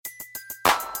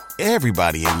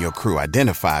Everybody in your crew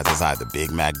identifies as either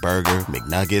Big Mac Burger,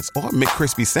 McNuggets, or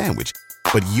McCrispy Sandwich.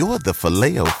 But you're the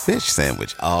Filet-O-Fish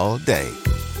Sandwich all day.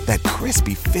 That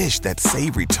crispy fish, that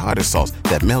savory tartar sauce,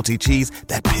 that melty cheese,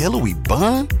 that pillowy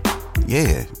bun.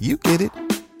 Yeah, you get it.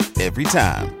 Every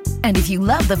time. And if you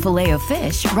love the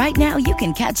Filet-O-Fish, right now you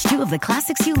can catch two of the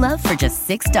classics you love for just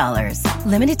 $6.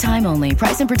 Limited time only.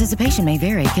 Price and participation may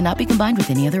vary. Cannot be combined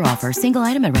with any other offer. Single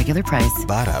item at regular price.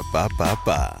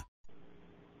 Ba-da-ba-ba-ba.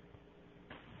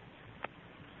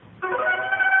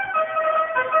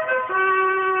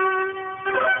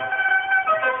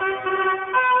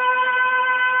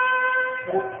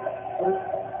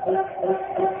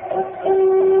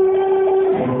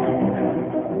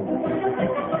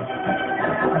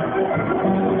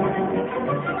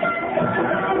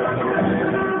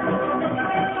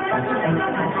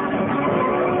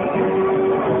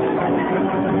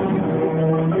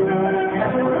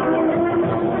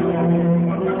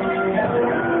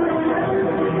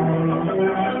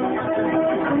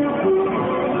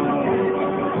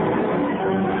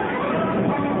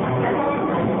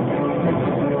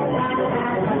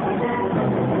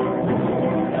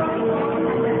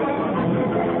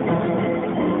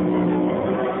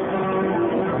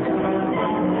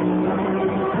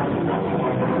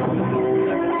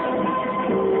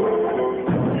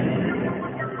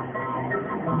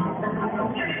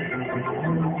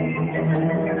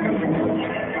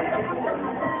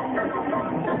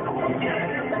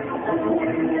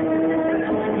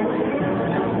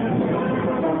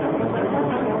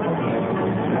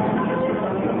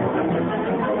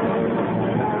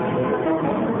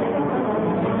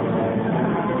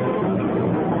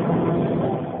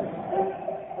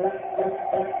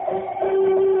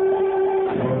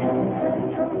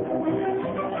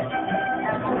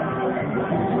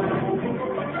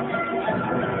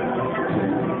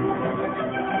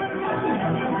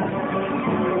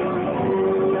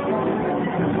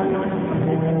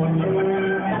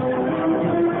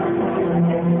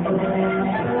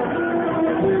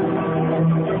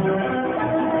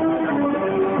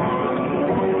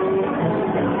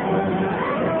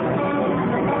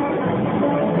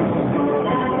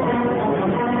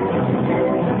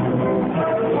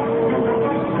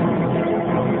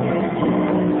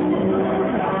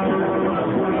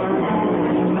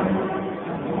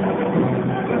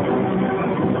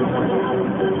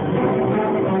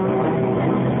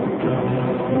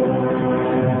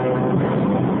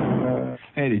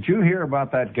 Did you hear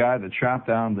about that guy that shot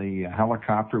down the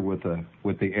helicopter with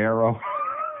the arrow?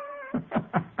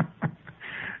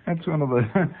 That's one of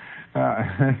the,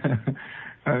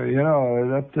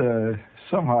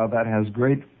 somehow that has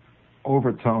great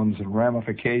overtones and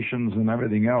ramifications and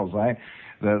everything else. I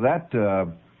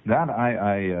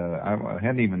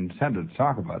hadn't even intended to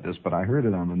talk about this, but I heard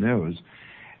it on the news,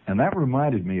 and that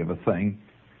reminded me of a thing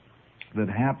that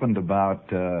happened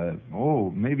about,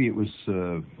 maybe it was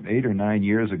 8 or 9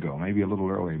 years ago, maybe a little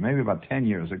earlier, maybe about 10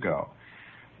 years ago.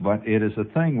 But it is a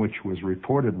thing which was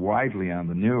reported widely on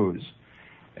the news.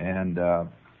 And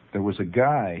there was a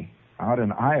guy out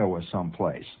in Iowa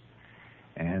someplace,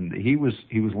 and he was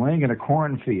laying in a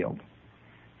cornfield,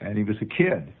 and he was a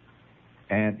kid,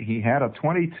 and he had a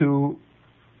 22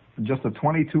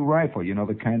 rifle, you know,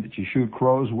 the kind that you shoot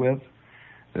crows with,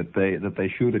 that they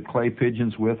shoot at clay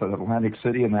pigeons with at Atlantic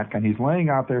City and that kind. He's laying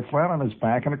out there flat on his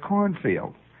back in a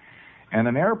cornfield, and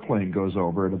an airplane goes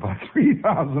over at about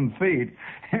 3,000 feet,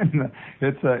 and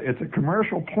it's a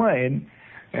commercial plane,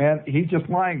 and he's just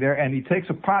lying there, and he takes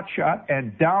a pot shot,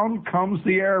 and down comes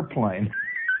the airplane,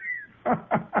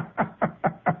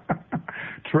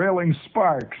 trailing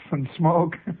sparks and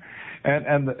smoke,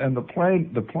 and the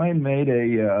plane made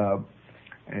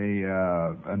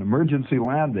an emergency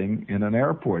landing in an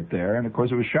airport there, and of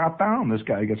course it was shot down. This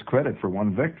guy gets credit for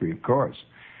one victory, of course.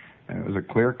 And it was a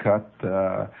clear-cut,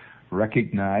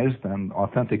 recognized and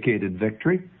authenticated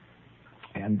victory.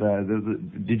 And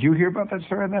did you hear about that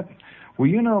story? Well,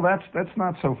 you know, that's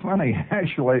not so funny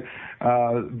actually.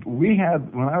 We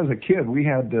had, when I was a kid, we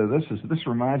had this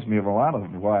reminds me of a lot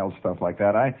of wild stuff like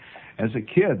that. As a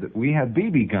kid, we had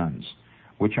BB guns,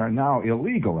 which are now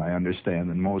illegal, I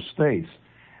understand, in most states.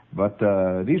 But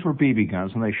these were BB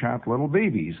guns, and they shot little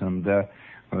BBs. And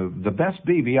the best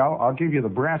BB, I'll give you the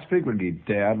brass figure,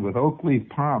 Dad, with oak leaf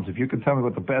palms, if you can tell me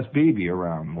what the best BB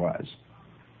around was.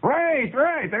 Right,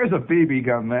 there's a BB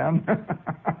gun, man.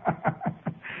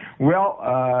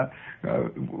 Well,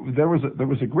 there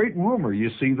was a great rumor, you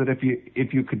see, that if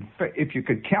you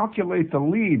could calculate the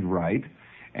lead right,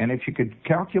 and if you could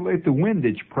calculate the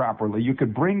windage properly, you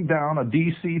could bring down a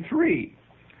DC-3.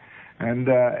 And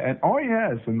oh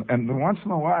yes, and once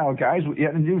in a while, guys,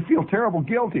 and you feel terrible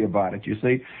guilty about it. You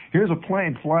see, here's a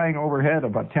plane flying overhead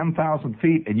about 10,000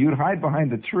 feet, and you'd hide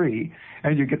behind the tree,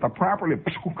 and you get the properly,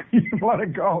 you let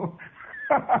it go.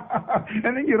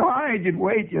 And then you'd hide, you'd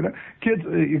wait, you know. Kids,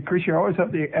 of course, you always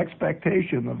have the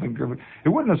expectation of them. It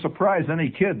wouldn't have surprised any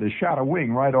kid to shot a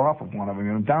wing right off of one of them,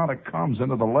 and down it comes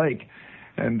into the lake.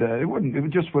 And it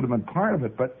just would have been part of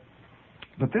it. But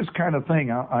this kind of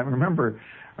thing, I remember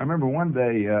one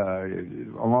day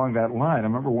along that line. I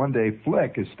remember one day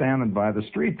Flick is standing by the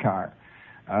streetcar.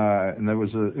 And there was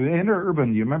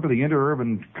interurban. You remember the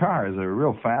interurban cars? They were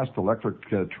real fast electric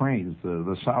trains.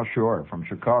 The South Shore from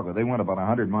Chicago. They went about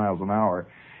 100 miles an hour,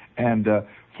 and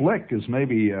Flick is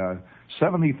maybe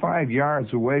 75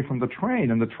 yards away from the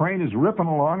train, and the train is ripping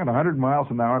along at 100 miles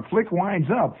an hour. And Flick winds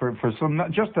up for some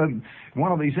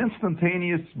one of these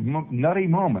instantaneous nutty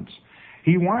moments.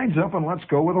 He winds up and lets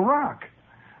go with a rock,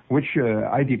 which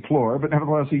I deplore, but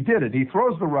nevertheless he did it. He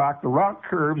throws the rock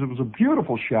curves. It was a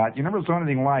beautiful shot. You never saw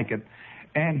anything like it.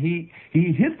 And he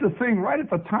hit the thing right at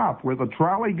the top where the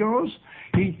trolley goes.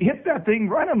 He hit that thing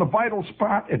right on the vital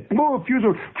spot. It blew a fuse,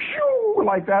 shoo,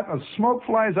 like that, and the smoke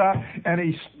flies out, and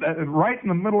he's right in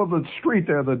the middle of the street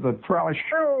there, the trolley,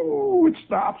 shoo, it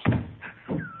stops.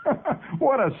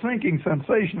 What a sinking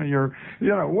sensation, and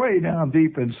you're way down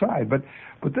deep inside. But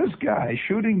this guy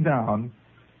shooting down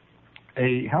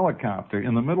a helicopter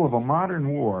in the middle of a modern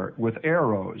war with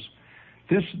arrows,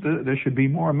 there should be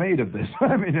more made of this.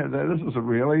 I mean, this is a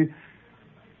really,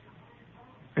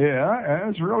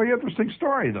 it's a really interesting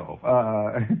story, though.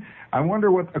 I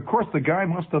wonder of course, the guy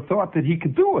must have thought that he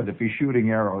could do it if he's shooting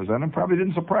arrows, and it probably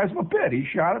didn't surprise him a bit. He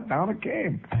shot it, down it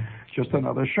came. Just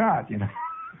another shot, you know.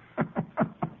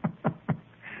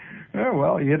 Yeah,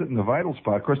 well, he hit it in the vital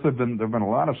spot. Of course, there've been a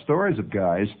lot of stories of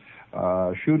guys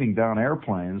shooting down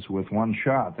airplanes with one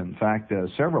shot. In fact,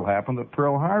 several happened at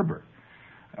Pearl Harbor.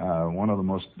 One of the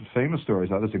most famous stories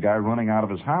of it is a guy running out of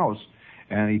his house,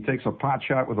 and he takes a pot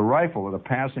shot with a rifle at a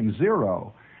passing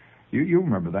zero. You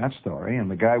remember that story.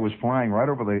 And the guy was flying right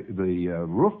over the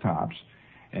rooftops,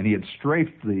 and he had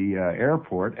strafed the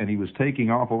airport, and he was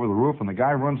taking off over the roof, and the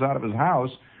guy runs out of his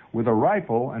house with a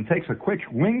rifle and takes a quick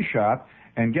wing shot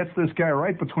and gets this guy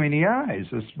right between the eyes,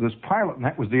 this pilot, and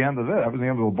that was the end of it. That was the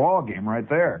end of the ball game right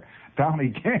there. Down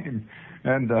he came,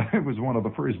 and it was one of the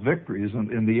first victories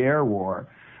in the air war.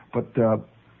 But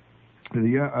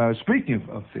speaking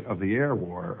of the air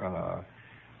war,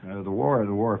 the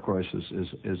war, of course,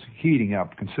 is heating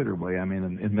up considerably. I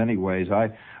mean, in many ways.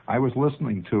 I was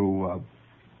listening to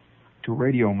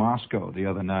Radio Moscow the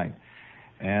other night.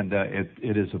 And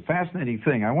it is a fascinating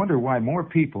thing. I wonder why more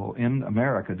people in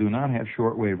America do not have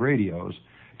shortwave radios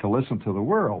to listen to the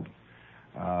world.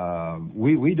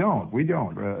 We don't.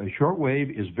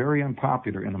 Shortwave is very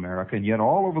unpopular in America, and yet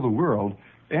all over the world,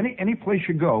 any place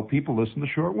you go, people listen to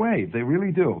shortwave. They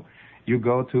really do. You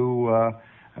go to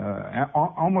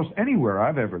almost anywhere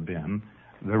I've ever been,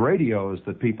 the radios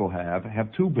that people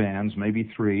have two bands,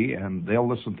 maybe three, and they'll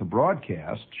listen to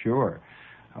broadcast, sure.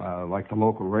 Like the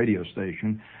local radio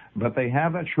station, but they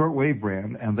have that shortwave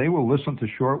brand, and they will listen to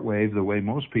shortwave the way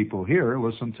most people here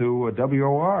listen to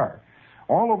WOR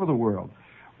all over the world.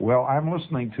 Well, I'm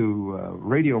listening to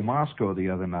Radio Moscow the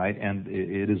other night, and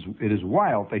it is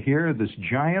wild to hear this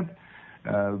giant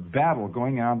battle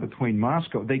going on between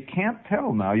Moscow. They can't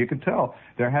tell now. You can tell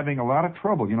they're having a lot of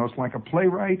trouble. You know, it's like a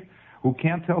playwright who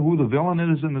can't tell who the villain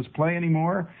is in this play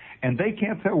anymore, and they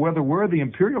can't tell whether we're the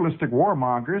imperialistic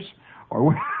warmongers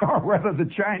or whether the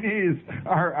Chinese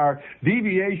are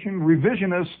deviation,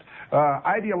 revisionist,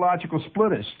 ideological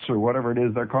splitists, or whatever it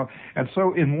is they're called. And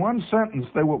so, in one sentence,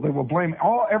 they will blame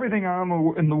everything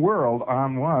in the world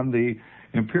on the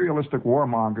imperialistic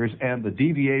warmongers and the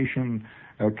deviation,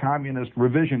 communist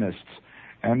revisionists,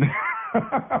 and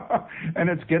and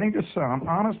it's getting to sound,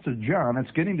 honest to John,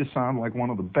 it's getting to sound like one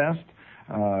of the best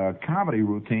comedy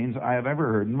routines I have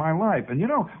ever heard in my life. And you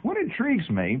know what intrigues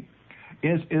me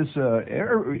is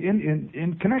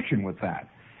in connection with that,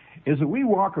 is that we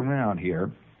walk around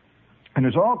here, and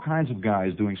there's all kinds of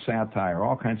guys doing satire,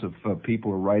 all kinds of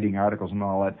people are writing articles and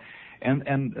all that, and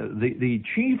the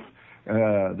chief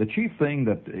thing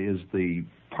that is the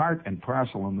part and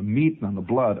parcel and the meat and the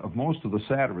blood of most of the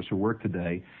satirists who work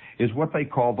today is what they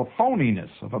call the phoniness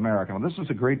of America. Now, this is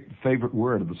a great favorite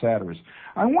word of the satirists.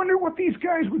 I wonder what these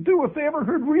guys would do if they ever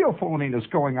heard real phoniness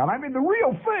going on. I mean, the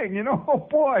real thing, you know. Oh,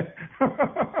 boy.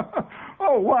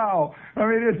 Oh, wow. I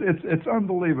mean, it's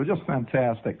unbelievable, just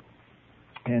fantastic.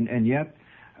 And yet,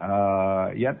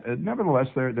 Yet, nevertheless,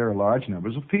 there are large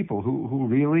numbers of people who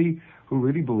really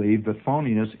believe that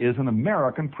phoniness is an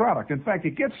American product. In fact,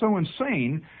 it gets so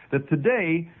insane that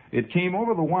today it came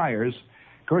over the wires.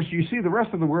 Of course, you see, the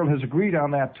rest of the world has agreed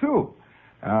on that too.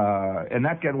 And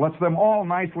that lets them all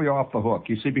nicely off the hook,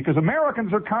 you see, because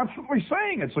Americans are constantly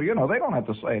saying it, so, they don't have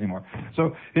to say it anymore.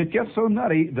 So it gets so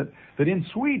nutty that in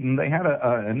Sweden they had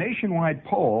a nationwide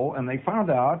poll, and they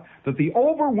found out that the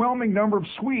overwhelming number of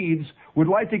Swedes would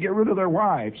like to get rid of their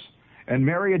wives and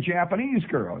marry a Japanese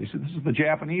girl. You see, this is the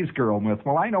Japanese girl myth.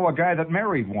 Well, I know a guy that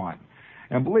married one,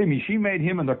 and believe me, she made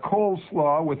him into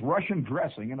coleslaw with Russian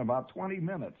dressing in about 20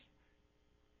 minutes.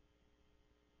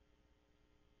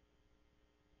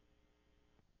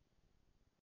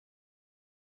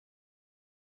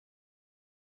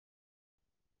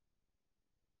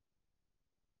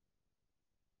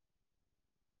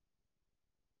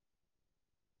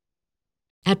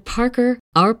 At Parker,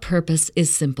 our purpose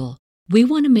is simple. We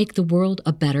want to make the world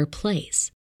a better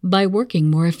place by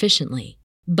working more efficiently,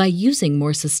 by using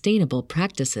more sustainable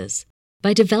practices,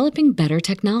 by developing better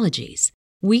technologies.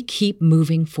 We keep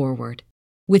moving forward.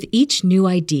 With each new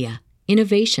idea,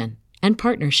 innovation, and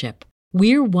partnership,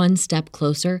 we're one step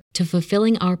closer to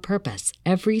fulfilling our purpose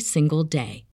every single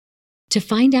day. To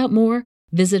find out more,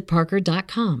 visit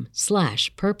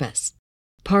parker.com/purpose.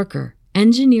 Parker,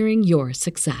 engineering your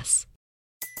success.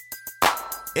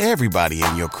 Everybody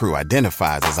in your crew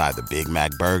identifies as either Big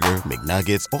Mac Burger,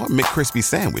 McNuggets, or McCrispy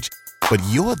Sandwich. But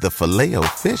you're the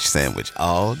Filet-O-Fish Sandwich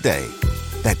all day.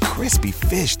 That crispy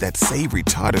fish, that savory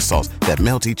tartar sauce, that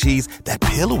melty cheese, that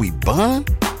pillowy bun.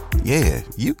 Yeah,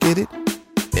 you get it.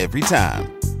 Every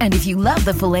time. And if you love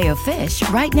the Filet-O-Fish,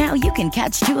 right now you can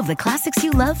catch 2 of the classics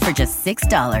you love for just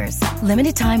 $6.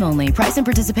 Limited time only. Price and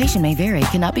participation may vary.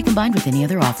 Cannot be combined with any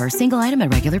other offer. Single item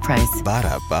at regular price.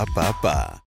 Ba-da-ba-ba-ba.